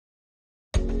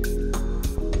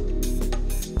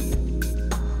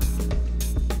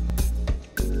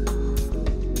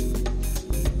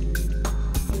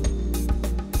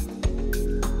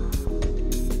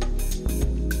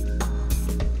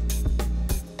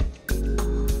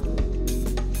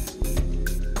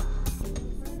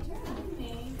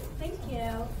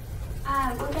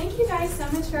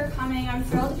much for coming. I'm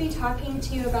thrilled to be talking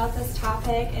to you about this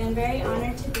topic and very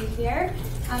honored to be here.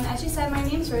 As you said, my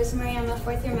name is RosaMarie. I'm a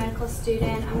fourth-year medical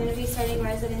student. I'm going to be starting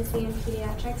residency in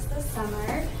pediatrics this summer.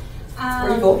 Where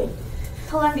are you going?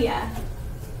 Columbia.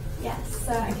 Yes,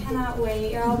 so I cannot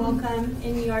wait. You're all welcome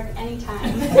in New York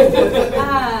anytime.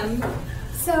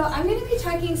 So I'm going to be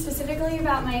talking specifically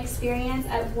about my experience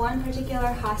at one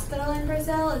particular hospital in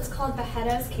Brazil. It's called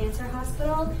Barretos Cancer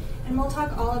Hospital, and we'll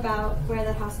talk all about where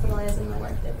that hospital is and the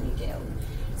work that we do.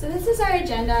 So this is our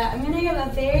agenda. I'm going to give a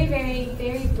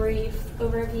very brief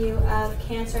overview of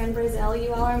cancer in Brazil.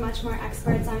 You all are much more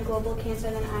experts on global cancer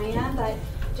than I am, but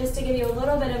just to give you a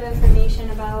little bit of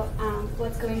information about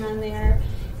what's going on there.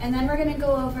 And then we're going to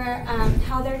go over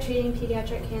how they're treating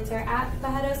pediatric cancer at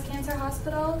Barretos Cancer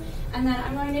Hospital. And then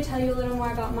I'm going to tell you a little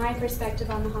more about my perspective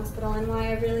on the hospital and why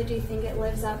I really do think it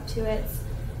lives up to its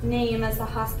name as the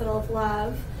Hospital of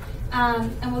Love.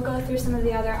 And we'll go through some of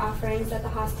the other offerings that the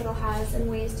hospital has and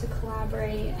ways to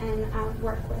collaborate and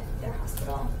work with their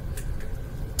hospital.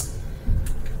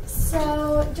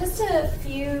 So just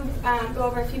go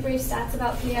over a few brief stats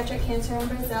about pediatric cancer in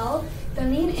Brazil. The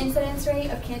mean incidence rate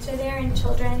of cancer there in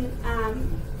children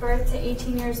birth to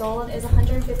 18 years old is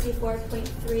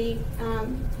 154.3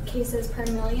 cases per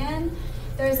million.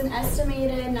 There's an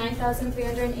estimated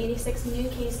 9,386 new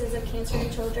cases of cancer in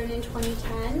children in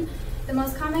 2010. The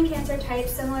most common cancer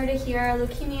types, similar to here, are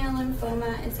leukemia,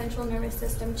 lymphoma, and central nervous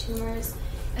system tumors.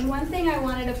 And one thing I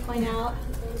wanted to point out,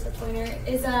 there's a pointer,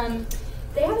 is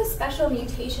they have a special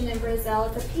mutation in Brazil.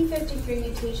 It's a P53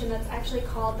 mutation that's actually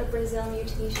called the Brazil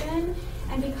mutation.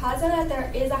 And because of that, there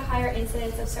is a higher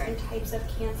incidence of certain types of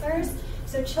cancers.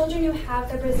 So children who have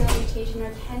the Brazil mutation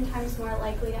are 10 times more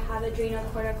likely to have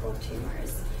adrenocortical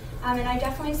tumors. And I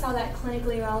definitely saw that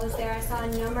clinically while I was there. I saw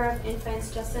a number of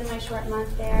infants just in my short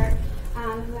month there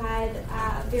who had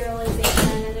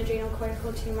viralization and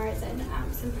adrenocortical tumors and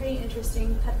some pretty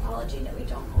interesting pathology that we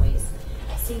don't always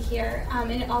see here,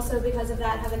 and also because of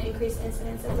that have an increased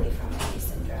incidence of Lee-Fraumeni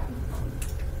syndrome.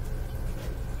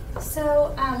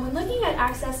 So when looking at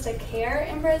access to care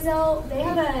in Brazil, they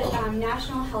have a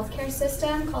national healthcare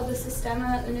system called the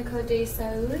Sistema Único de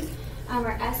Saúde,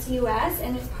 or SUS,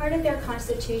 and it's part of their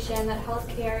constitution that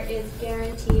healthcare is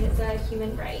guaranteed as a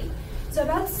human right. So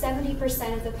about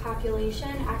 70% of the population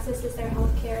accesses their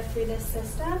health care through this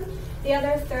system. The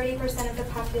other 30% of the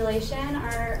population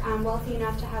are wealthy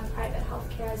enough to have private health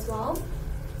care as well.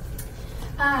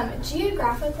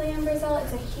 Geographically in Brazil,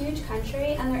 it's a huge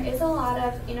country, and there is a lot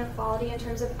of inequality in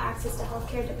terms of access to health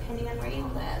care depending on where you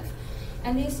live.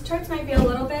 And these charts might be a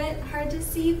little bit hard to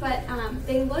see, but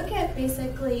they look at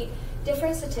basically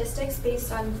different statistics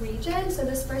based on region. So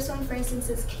this first one, for instance,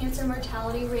 is cancer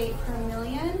mortality rate per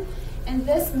million. And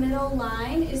this middle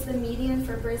line is the median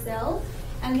for Brazil.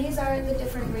 And these are the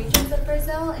different regions of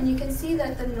Brazil. And you can see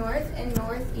that the north and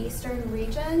northeastern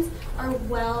regions are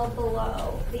well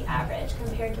below the average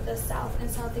compared to the south and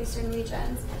southeastern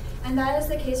regions. And that is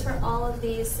the case for all of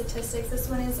these statistics. This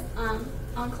one is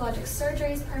oncologic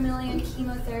surgeries per million,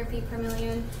 chemotherapy per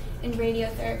million, and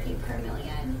radiotherapy per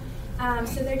million.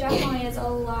 So there definitely is a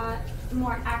lot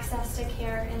more access to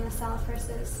care in the south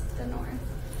versus the north.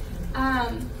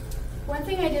 One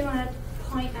thing I did want to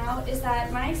point out is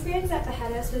that my experience at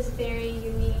Barretos was very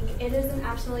unique. It is an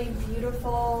absolutely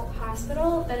beautiful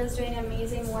hospital that is doing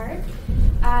amazing work.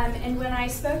 And when I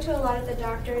spoke to a lot of the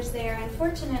doctors there,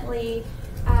 unfortunately,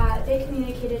 they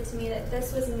communicated to me that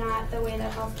this was not the way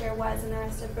that healthcare was in the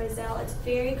rest of Brazil. It's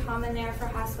very common there for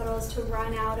hospitals to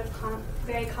run out of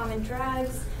very common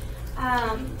drugs.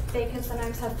 They can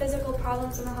sometimes have physical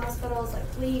problems in the hospitals like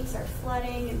leaks or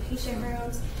flooding in patient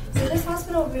rooms. So this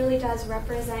hospital really does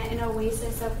represent an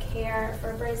oasis of care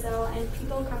for Brazil, and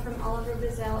people come from all over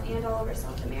Brazil and all over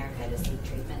South America to seek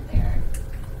treatment there.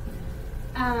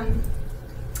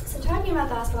 So talking about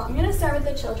the hospital, I'm going to start with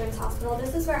the Children's Hospital.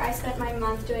 This is where I spent my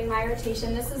month doing my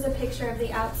rotation. This is a picture of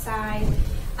the outside.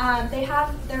 They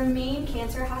have their main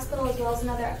cancer hospital as well as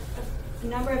a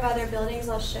number of other buildings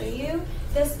I'll show you.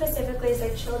 This specifically is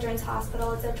their children's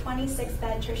hospital. It's a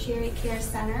 26-bed tertiary care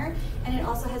center, and it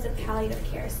also has a palliative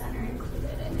care center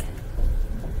included in it.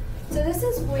 So this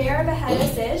is where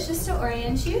Barretos is, just to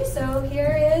orient you. So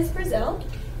here is Brazil,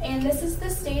 and this is the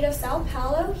state of Sao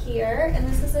Paulo here, and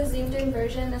this is a zoomed-in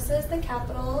version. This is the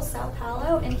capital, Sao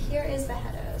Paulo, and here is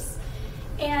Barretos.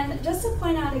 And just to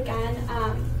point out again,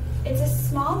 it's a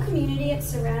small community, it's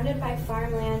surrounded by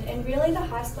farmland, and really the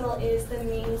hospital is the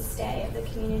mainstay of the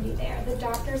community there. The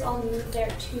doctors all move there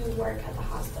to work at the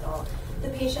hospital. The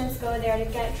patients go there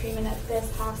to get treatment at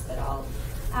this hospital.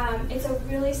 It's a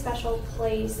really special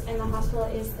place, and the hospital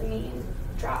is the main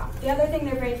drop. The other thing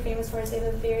they're very famous for is they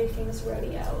have a very famous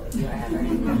rodeo, if you are ever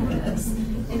in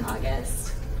Barretos in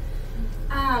August.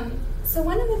 So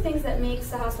one of the things that makes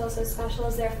the hospital so special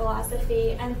is their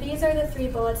philosophy, and these are the 3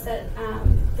 bullets that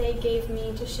they gave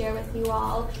me to share with you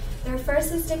all. Their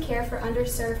first is to care for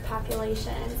underserved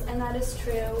populations, and that is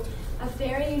true. A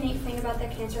very unique thing about the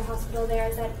cancer hospital there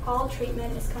is that all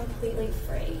treatment is completely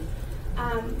free.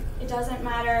 It doesn't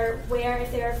matter where,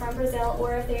 if they are from Brazil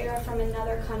or if they are from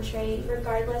another country,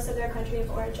 regardless of their country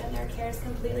of origin, their care is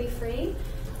completely free.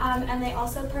 And they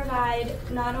also provide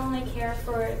not only care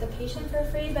for the patient for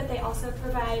free, but they also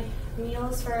provide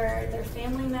meals for their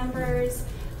family members.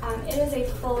 It is a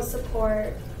full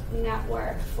support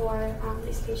network for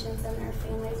these patients and their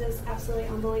families. It's absolutely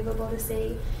unbelievable to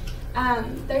see.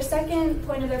 Their second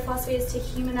point of their philosophy is to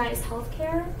humanize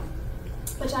healthcare,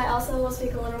 which I also will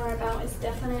speak a little more about. Is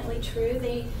definitely true.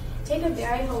 They take a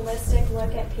very holistic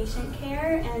look at patient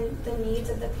care and the needs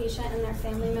of the patient and their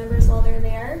family members while they're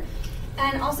there.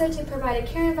 And also to provide a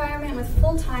care environment with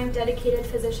full-time dedicated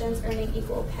physicians earning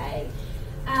equal pay.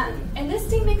 And this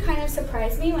statement kind of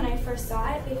surprised me when I first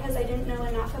saw it because I didn't know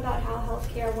enough about how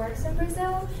healthcare works in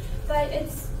Brazil, but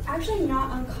it's actually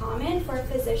not uncommon for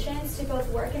physicians to both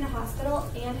work in a hospital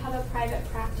and have a private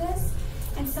practice.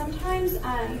 And sometimes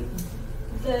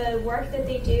the work that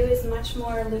they do is much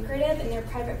more lucrative in their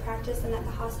private practice than at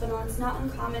the hospital. It's not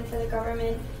uncommon for the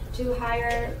government to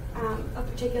hire a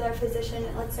particular physician,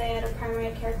 let's say at a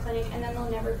primary care clinic, and then they'll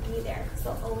never be there because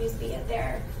they'll always be at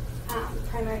their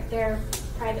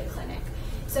private clinic.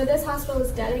 So this hospital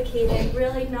is dedicated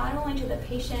really not only to the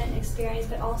patient experience,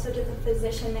 but also to the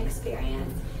physician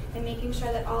experience, and making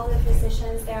sure that all the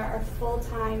physicians there are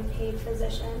full-time paid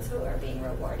physicians who are being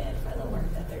rewarded for the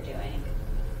work that they're doing.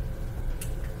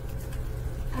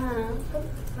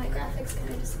 My graphics kind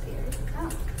of disappeared. Oh,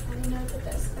 I didn't know I did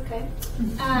this. Okay.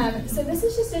 So this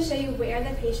is just to show you where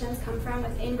the patients come from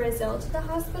within Brazil to the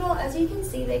hospital. As you can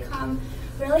see, they come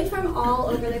really from all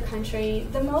over the country,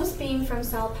 the most being from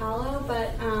Sao Paulo,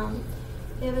 but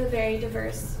they have a very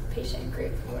diverse patient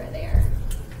group who are there.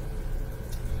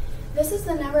 This is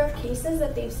the number of cases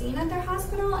that they've seen at their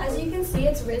hospital. As you can see,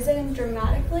 it's risen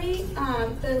dramatically.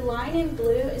 The line in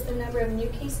blue is the number of new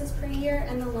cases per year,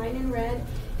 and the line in red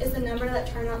is the number that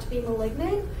turned out to be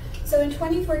malignant. So in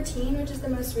 2014, which is the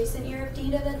most recent year of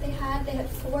data that they had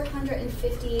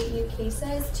 450 new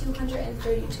cases,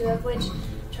 232 of which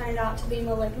turned out to be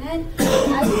malignant.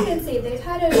 As you can see, they've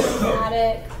had a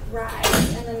dramatic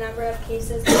rise in the number of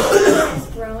cases that is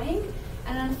growing.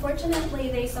 And unfortunately,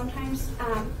 they sometimes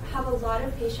have a lot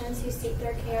of patients who seek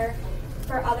their care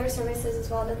for other services as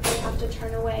well that they have to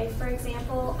turn away. For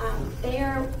example, they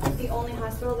are the only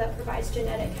hospital that provides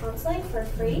genetic counseling for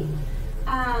free.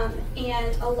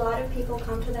 And a lot of people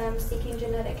come to them seeking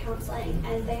genetic counseling,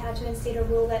 and they had to instate a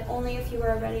rule that only if you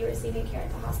were already receiving care at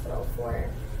the hospital for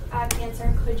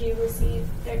cancer could you receive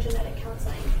their genetic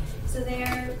counseling. So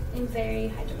they're in very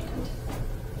high demand.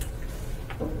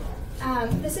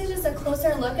 This is just a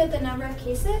closer look at the number of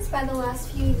cases by the last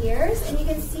few years, and you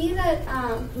can see that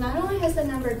not only has the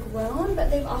number grown, but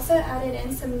they've also added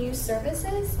in some new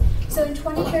services. So in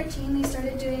 2013, they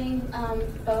started doing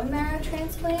bone marrow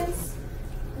transplants.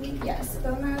 Yes,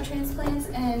 bone marrow transplants,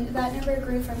 and that number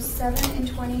grew from 7 in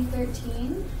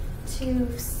 2013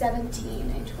 to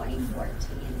 17 in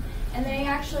 2014. And they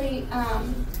actually,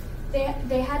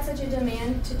 they had such a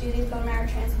demand to do these bone marrow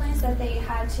transplants that they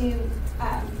had to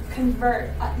convert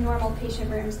normal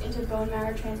patient rooms into bone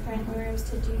marrow transplant rooms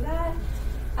to do that.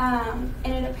 And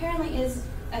it apparently is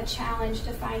a challenge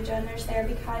to find donors there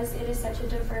because it is such a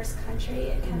diverse country.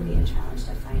 It can be a challenge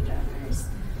to find donors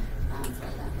for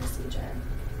that procedure.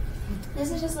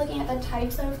 This is just looking at the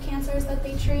types of cancers that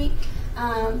they treat.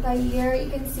 By year, you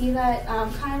can see that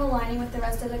kind of aligning with the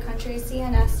rest of the country,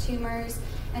 CNS tumors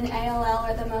and ALL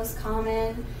are the most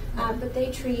common, but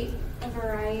they treat a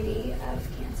variety of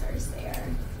cancers there.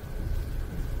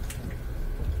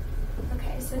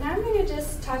 Okay, so now I'm going to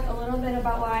just talk a little bit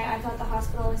about why I thought the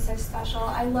hospital was so special.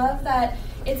 I love that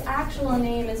its actual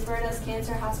name is Barretos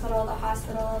Cancer Hospital, the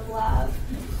Hospital of Love,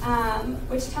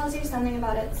 which tells you something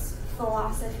about its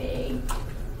philosophy.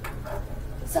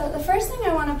 So the first thing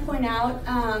I want to point out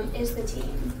is the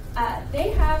team. They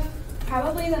have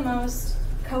probably the most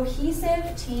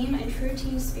cohesive team and true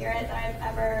team spirit that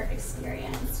I've ever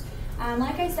experienced.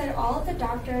 Like I said, all of the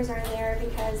doctors are there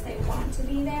because they want to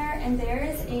be there, and there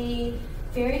is a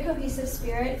very cohesive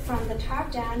spirit from the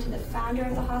top down to the founder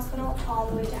of the hospital all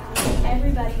the way down.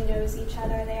 Everybody knows each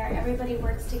other there. Everybody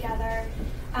works together.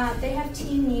 They have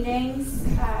team meetings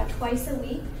twice a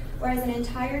week whereas an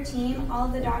entire team, all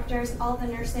of the doctors, all of the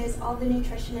nurses, all of the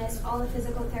nutritionists, all the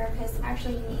physical therapists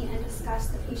actually meet and discuss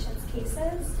the patient's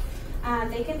cases.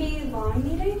 They can be long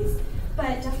meetings, but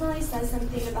it definitely says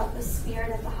something about the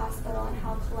spirit of the hospital and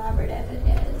how collaborative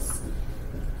it is.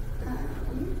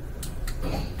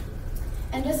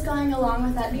 And just going along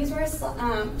with that, these were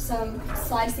some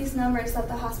slides, these numbers that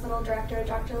the hospital director,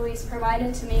 Dr. Luis,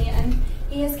 provided to me, and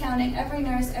he is counting every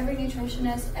nurse, every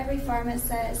nutritionist, every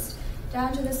pharmacist,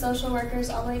 down to the social workers,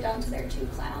 all the way down to their 2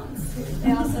 clowns, who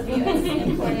they also view as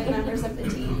important members of the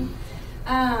team.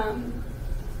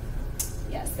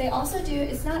 Yes, they also do,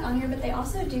 it's not on here, but they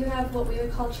also do have what we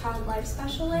would call child life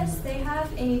specialists. They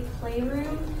have a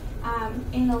playroom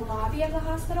in the lobby of the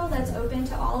hospital that's open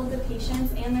to all of the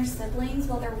patients and their siblings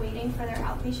while they're waiting for their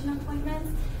outpatient appointments.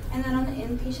 And then on the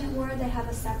inpatient ward, they have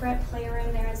a separate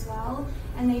playroom there as well.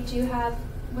 And they do have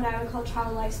what I would call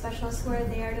child life specialists who are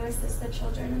there to assist the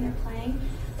children when they're playing.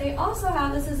 They also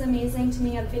have, this is amazing to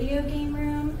me, a video game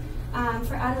room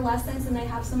for adolescents, and they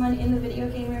have someone in the video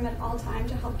game room at all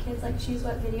times to help kids choose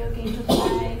what video game to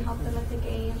play and help them with the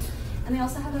game. And they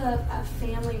also have a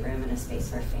family room and a space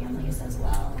for families as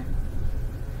well.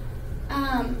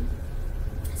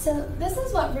 So this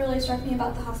is what really struck me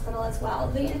about the hospital as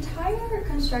well. The entire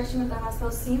construction of the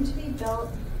hospital seemed to be built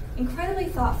incredibly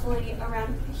thoughtfully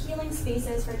around healing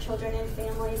spaces for children and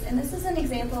families. And this is an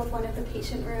example of one of the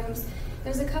patient rooms.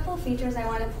 There's a couple of features I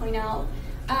want to point out.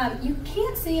 You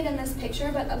can't see it in this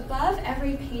picture, but above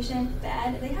every patient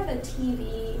bed, they have a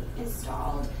TV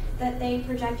installed that they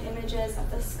project images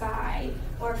of the sky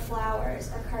or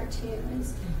flowers or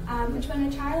cartoons, which when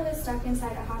a child is stuck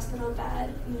inside a hospital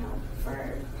bed,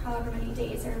 for however many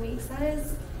days or weeks, that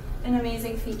is an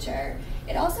amazing feature.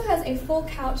 It also has a full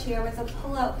couch here with a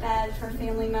pull-out bed for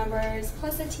family members,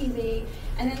 plus a TV,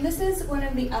 and then this is one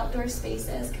of the outdoor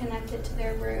spaces connected to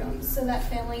their rooms so that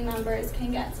family members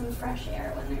can get some fresh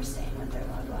air when they're staying with their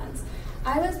loved ones.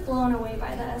 I was blown away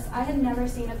by this. I had never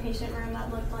seen a patient room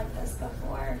that looked like this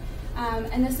before,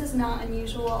 and this is not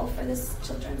unusual for this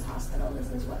children's hospital.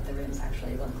 This is what the rooms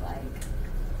actually look like.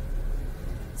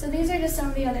 So these are just some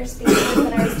of the other spaces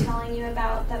that I was telling you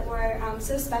about that were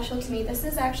so special to me. This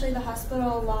is actually the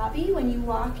hospital lobby. When you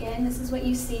walk in, this is what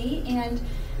you see, and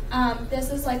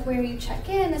this is where you check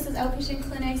in. This is outpatient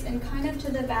clinics, and kind of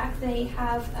to the back they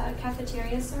have a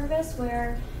cafeteria service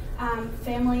where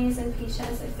families and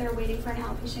patients, if they're waiting for an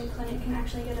outpatient clinic, can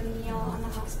actually get a meal on the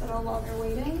hospital while they're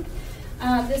waiting.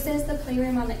 This is the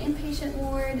playroom on the inpatient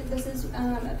ward. This is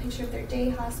a picture of their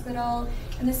day hospital,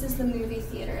 and this is the movie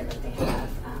theater that they have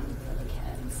for the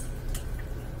kids.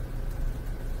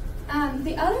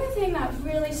 The other thing that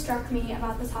really struck me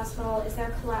about this hospital is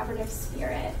their collaborative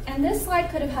spirit. And this slide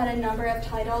could have had a number of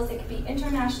titles. It could be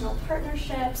international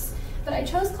partnerships, but I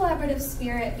chose collaborative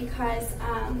spirit because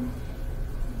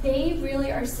they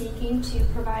really are seeking to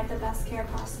provide the best care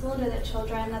possible to the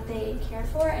children that they care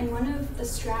for, and one of the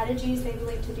strategies they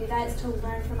believe to do that is to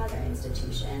learn from other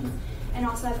institutions and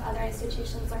also have other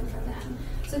institutions learn from them.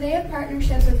 So they have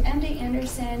partnerships with MD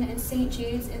Anderson and St.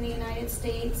 Jude's in the United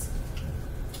States,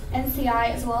 NCI,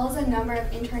 as well as a number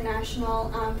of international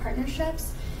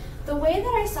partnerships. The way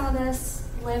that I saw this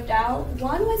lived out,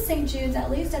 one with St. Jude's,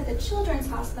 at least at the Children's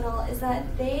Hospital, is that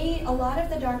a lot of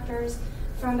the doctors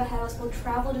from Barretos will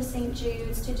travel to St.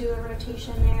 Jude's to do a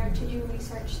rotation there, to do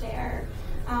research there,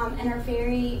 and are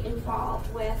very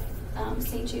involved with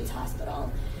St. Jude's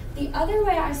Hospital. The other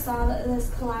way I saw this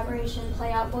collaboration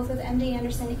play out, both with MD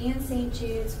Anderson and St.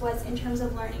 Jude's, was in terms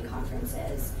of learning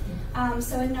conferences.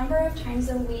 So a number of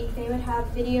times a week, they would have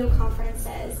video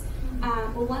conferences.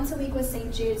 Once a week with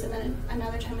St. Jude's, and then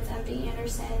another time with MD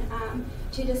Anderson,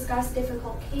 to discuss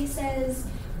difficult cases.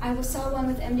 I saw one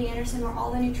with MD Anderson where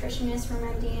all the nutritionists from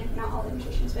not all the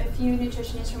nutritionists, but a few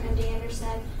nutritionists from MD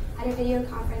Anderson had a video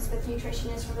conference with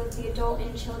nutritionists from both the adult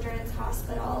and children's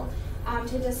hospital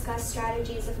to discuss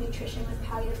strategies of nutrition with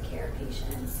palliative care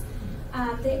patients.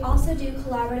 They also do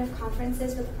collaborative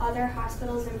conferences with other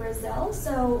hospitals in Brazil.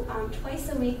 So twice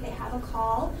a week they have a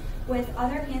call with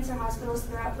other cancer hospitals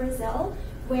throughout Brazil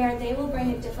where they will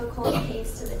bring a difficult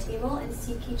case to the table and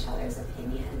seek each other's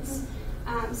opinions.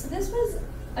 So this was,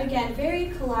 again,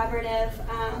 very collaborative.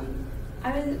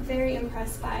 I was very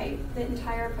impressed by the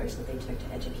entire approach that they took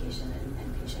to education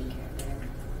and patient care there.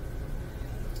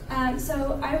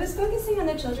 So I was focusing on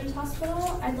the Children's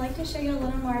Hospital. I'd like to show you a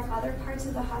little more of other parts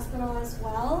of the hospital as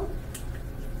well.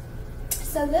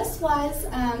 So this was,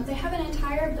 they have an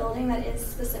entire building that is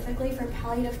specifically for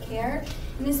palliative care.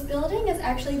 And this building is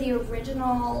actually the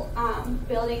original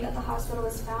building that the hospital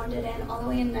was founded in all the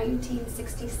way in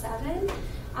 1967.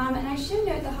 And I should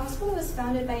note the hospital was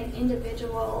founded by an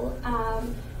individual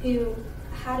who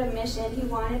had a mission. He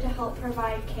wanted to help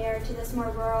provide care to this more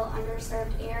rural,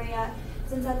 underserved area,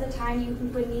 since at the time you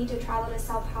would need to travel to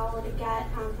Sao Paulo to get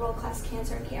world-class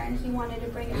cancer care, and he wanted to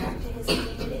bring it back to his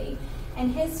community.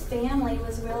 And his family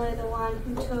was really the one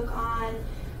who took on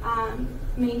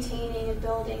maintaining and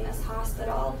building this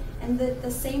hospital. And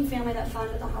the same family that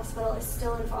founded the hospital is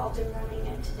still involved in running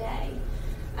it today.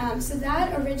 So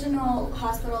that original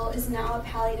hospital is now a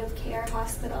palliative care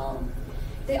hospital.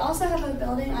 They also have a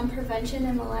building on prevention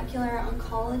and molecular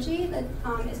oncology that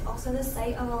is also the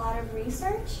site of a lot of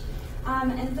research.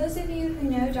 And those of you who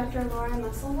know Dr. Laura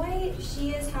Musselwhite,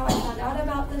 she is how I found out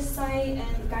about this site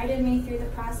and guided me through the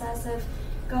process of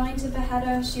going to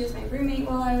Barretos. She was my roommate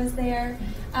while I was there.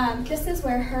 This is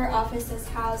where her office is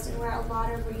housed and where a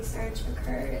lot of research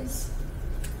occurs.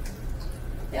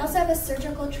 They also have a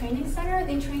surgical training center.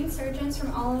 They train surgeons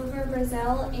from all over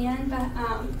Brazil and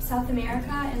South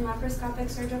America in laparoscopic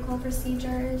surgical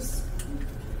procedures.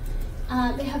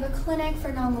 They have a clinic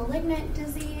for non-malignant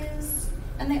disease.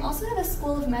 And they also have a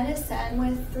school of medicine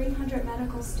with 300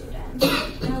 medical students.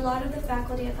 And a lot of the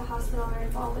faculty at the hospital are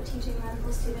involved with teaching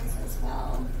medical students as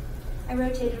well. I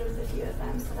rotated with a few of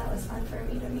them, so that was fun for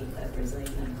me to meet the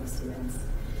Brazilian medical students.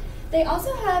 They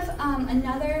also have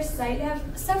another site. They have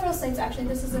several sites, actually.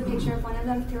 This is a picture of one of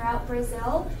them throughout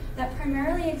Brazil that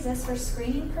primarily exists for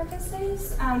screening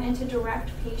purposes and to direct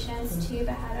patients to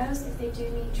Barretos if they do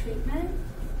need treatment.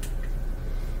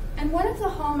 And one of the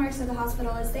hallmarks of the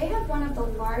hospital is they have one of the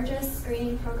largest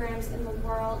screening programs in the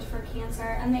world for cancer,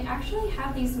 and they actually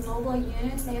have these mobile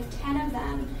units. They have 10 of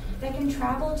them that can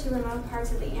travel to remote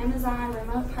parts of the Amazon,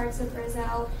 remote parts of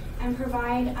Brazil, and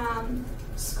provide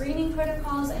screening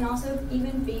protocols and also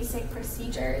even basic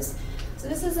procedures. So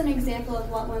this is an example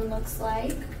of what one looks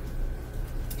like.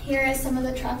 Here is some of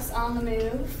the trucks on the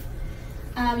move.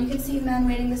 You can see men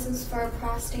waiting. This is for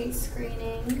prostate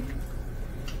screening.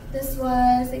 This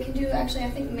was, they can do actually, I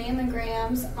think,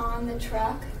 mammograms on the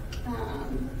truck.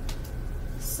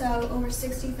 So over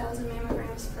 60,000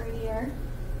 mammograms per year.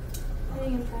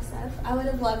 Pretty impressive. I would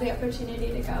have loved the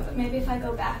opportunity to go, but maybe if I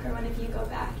go back, or one of you go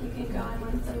back, you can go in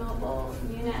one of the mobile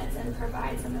units and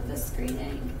provide some of the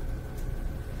screening.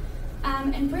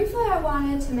 And briefly, I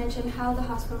wanted to mention how the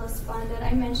hospital is funded.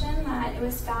 I mentioned that it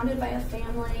was founded by a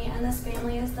family, and this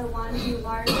family is the one who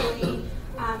largely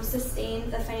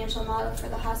sustained the financial model for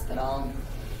the hospital.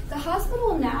 The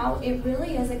hospital now, it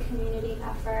really is a community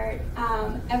effort.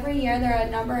 Every year there are a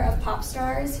number of pop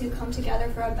stars who come together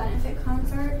for a benefit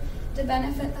concert to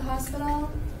benefit the hospital.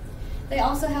 They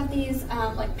also have these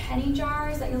like penny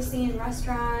jars that you'll see in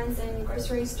restaurants and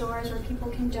grocery stores where people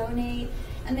can donate.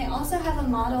 And they also have a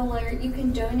model where you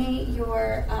can donate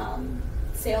your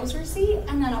sales receipt,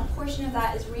 and then a portion of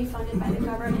that is refunded by the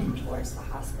government towards the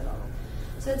hospital.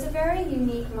 So it's a very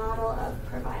unique model of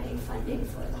providing funding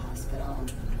for the hospital.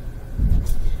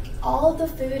 All of the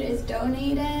food is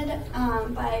donated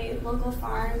by local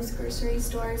farms, grocery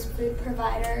stores, food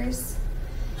providers.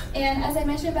 And as I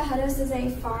mentioned, Barretos is a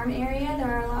farm area. There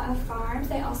are a lot of farms.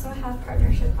 They also have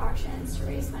partnership auctions to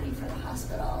raise money for the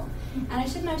hospital. And I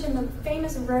should mention the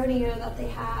famous rodeo that they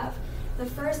have. The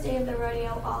first day of the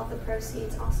rodeo, all of the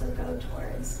proceeds also go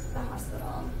towards the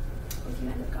hospital if you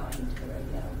end up going to the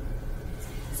rodeo.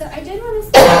 So I did want to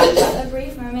spend just a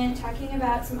brief moment talking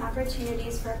about some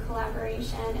opportunities for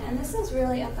collaboration, and this is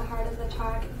really at the heart of the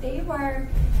talk. They were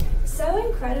so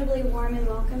incredibly warm and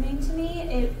welcoming to me.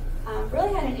 It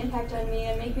really had an impact on me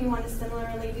and made me want to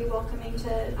similarly be welcoming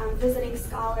to visiting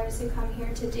scholars who come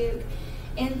here to Duke.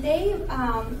 And they,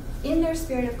 in their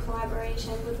spirit of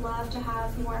collaboration, would love to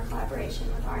have more collaboration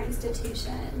with our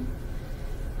institution.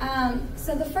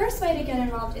 So the first way to get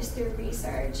involved is through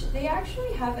research. They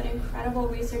actually have an incredible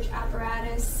research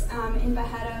apparatus in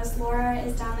Barretos. Laura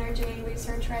is down there doing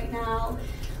research right now.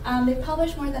 They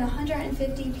publish more than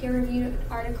 150 peer-reviewed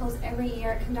articles every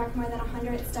year, conduct more than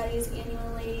 100 studies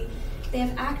annually. They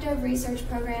have active research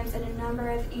programs in a number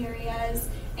of areas,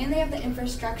 and they have the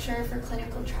infrastructure for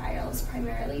clinical trials,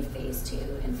 primarily phase 2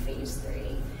 and phase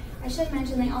 3. I should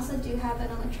mention they also do have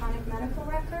an electronic medical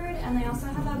record, and they also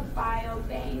have a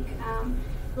biobank. I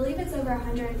believe it's over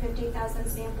 150,000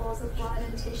 samples of blood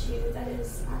and tissue that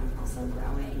is also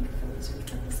growing for research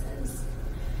purposes.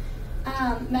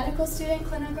 Medical student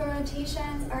clinical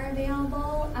rotations are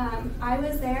available. I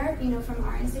was there, from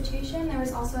our institution. There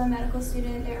was also a medical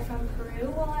student there from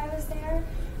Peru while I was there,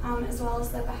 as well as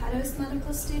the Barretos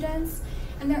medical students.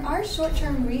 And there are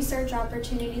short-term research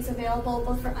opportunities available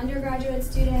both for undergraduate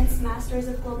students, Masters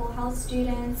of Global Health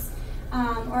students,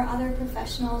 or other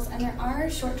professionals. And there are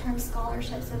short-term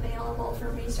scholarships available for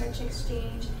research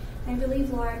exchange I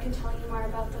believe Laura could tell you more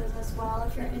about those as well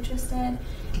if you're interested.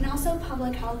 And also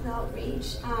public health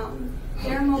outreach.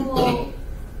 Their mobile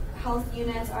health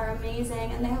units are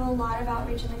amazing, and they have a lot of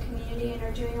outreach in the community and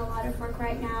are doing a lot of work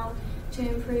right now to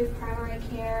improve primary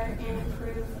care and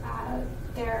improve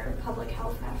their public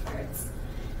health efforts.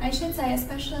 I should say,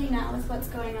 especially now with what's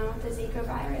going on with the Zika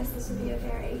virus, this would be a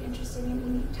very interesting and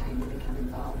unique time to become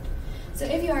involved. So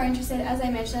if you are interested, as I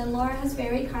mentioned, Laura has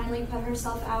very kindly put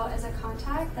herself out as a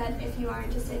contact that if you are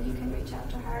interested, you can reach out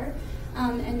to her.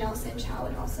 And Nelson Chow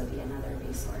would also be another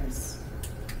resource.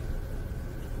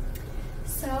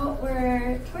 So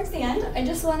we're towards the end. I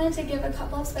just wanted to give a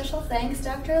couple of special thanks.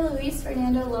 Dr. Luis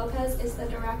Fernando Lopez is the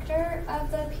director of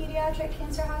the Pediatric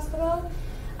Cancer Hospital.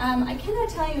 I cannot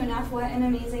tell you enough what an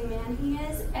amazing man he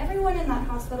is. Everyone in that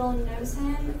hospital knows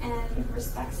him and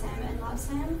respects him and loves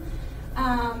him.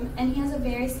 And he has a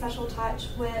very special touch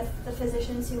with the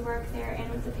physicians who work there and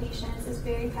with the patients, is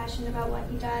very passionate about what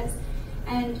he does,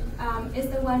 and is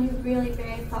the one who really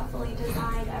very thoughtfully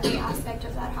designed every aspect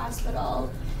of that hospital.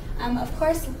 Of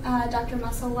course, Dr.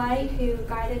 Musselwhite, who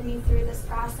guided me through this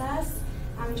process,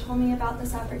 told me about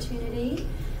this opportunity.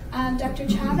 Dr.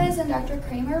 Chavez and Dr.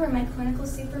 Kramer were my clinical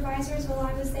supervisors while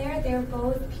I was there. They're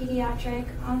both pediatric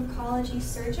oncology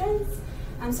surgeons,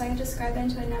 so I got to scrub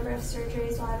into a number of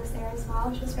surgeries while I was there as well,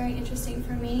 which was very interesting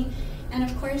for me. And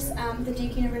of course, the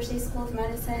Duke University School of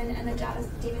Medicine and the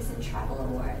Davison Travel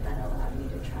Award that allowed me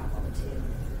to travel to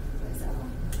Brazil.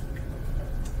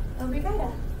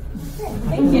 Obrigada.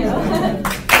 Thank you. Do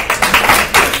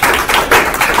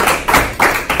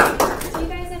you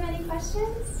guys have any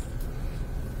questions?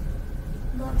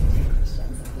 I'd love to take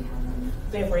questions if you have any.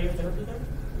 They have radiotherapy there?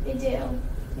 They do,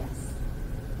 yes.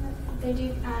 They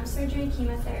do surgery,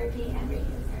 chemotherapy, and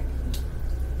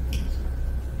radiotherapy.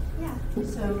 Yeah.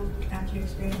 So, after your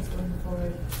experience going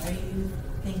forward, are you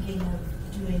thinking of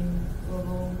doing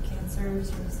global cancer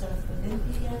sort of stuff within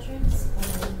pediatrics?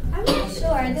 I'm not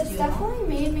sure. This definitely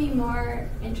made me more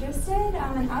interested,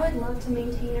 and I would love to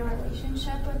maintain a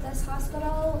relationship with this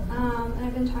hospital. And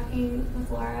I've been talking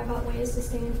with Laura about ways to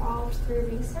stay involved through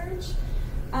research.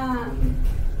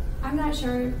 I'm not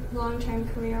sure long-term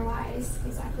career-wise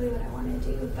exactly what I want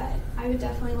to do, but I would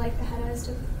definitely like the Barretos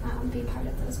to be part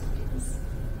of those plans.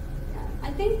 Yeah.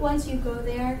 I think once you go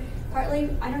there, partly,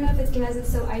 I don't know if it's because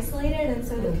it's so isolated and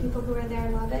so the people who are there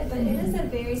love it, but it is a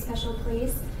very special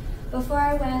place. Before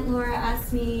I went, Laura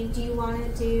asked me, do you want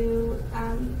to do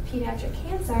pediatric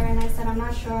cancer? And I said, I'm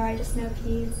not sure, I just know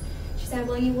peds. She said,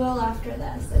 well, you will after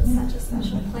this. It's such a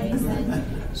special place. And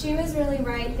she was really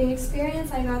right. The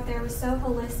experience I got there was so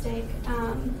holistic.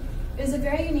 It was a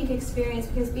very unique experience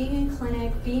because being in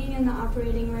clinic, being in the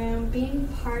operating room, being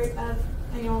part of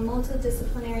a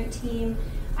multidisciplinary team,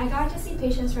 I got to see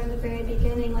patients from the very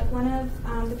beginning. Like one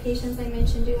of the patients I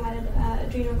mentioned who had an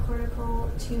adrenocortical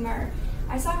tumor.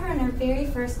 I saw her on her very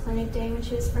first clinic day when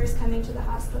she was first coming to the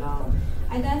hospital.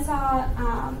 I then saw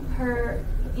her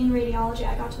in radiology.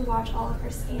 I got to watch all of her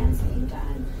scans being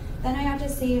done. Then I got to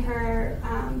see her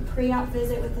pre-op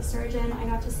visit with the surgeon. I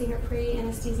got to see her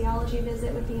pre-anesthesiology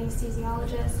visit with the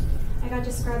anesthesiologist. I got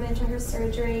to scrub into her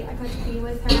surgery. I got to be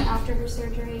with her after her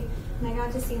surgery. And I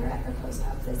got to see her at her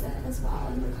post-op visit as well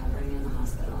and recovering in the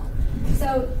hospital.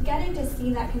 So getting to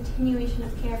see that continuation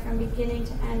of care from beginning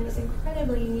to end was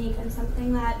incredibly unique and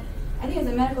something that I think as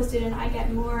a medical student I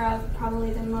get more of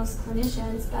probably than most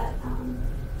clinicians, but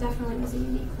definitely was a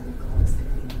unique clinical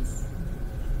experience.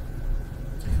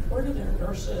 Where do their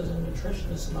nurses and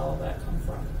nutritionists and all of that come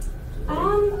from?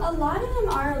 A lot of them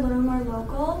are a little more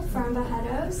local from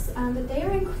Barretos, but they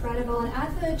are incredible. And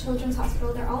at the Children's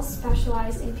Hospital, they're all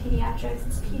specialized in pediatrics.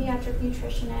 It's pediatric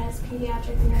nutritionists,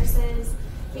 pediatric nurses.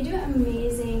 They do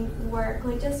amazing work.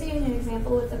 Like just to give you an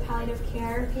example with the palliative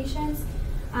care patients,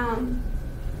 in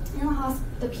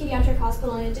the pediatric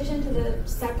hospital, in addition to the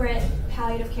separate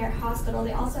palliative care hospital,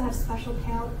 they also have special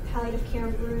palliative care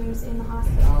rooms in the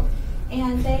hospital.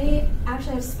 And they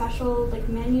actually have special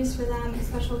menus for them,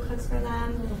 special cooks for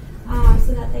them,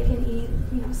 so that they can eat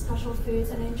special foods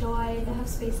and enjoy. They have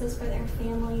spaces for their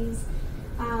families.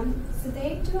 So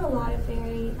they do a lot of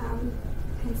very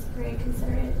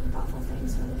considerate, thoughtful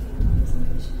things for the families and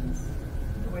patients.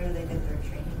 Where do they get their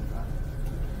training from?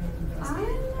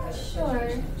 I'm not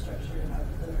sure. Structure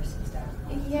of the nursing staff.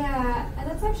 Yeah, and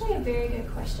that's actually a very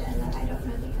good question that I don't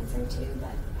know the answer to,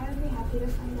 but I would be happy to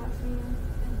find out for you.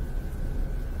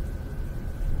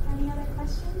 Any other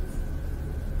questions?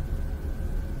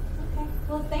 Okay.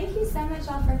 Well, thank you so much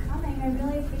all for coming. I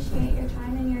really appreciate your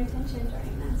time and your attention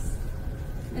during this.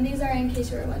 And these are, in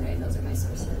case you were wondering, those are my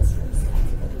sources for the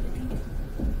slides at the beginning.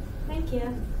 Thank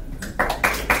you.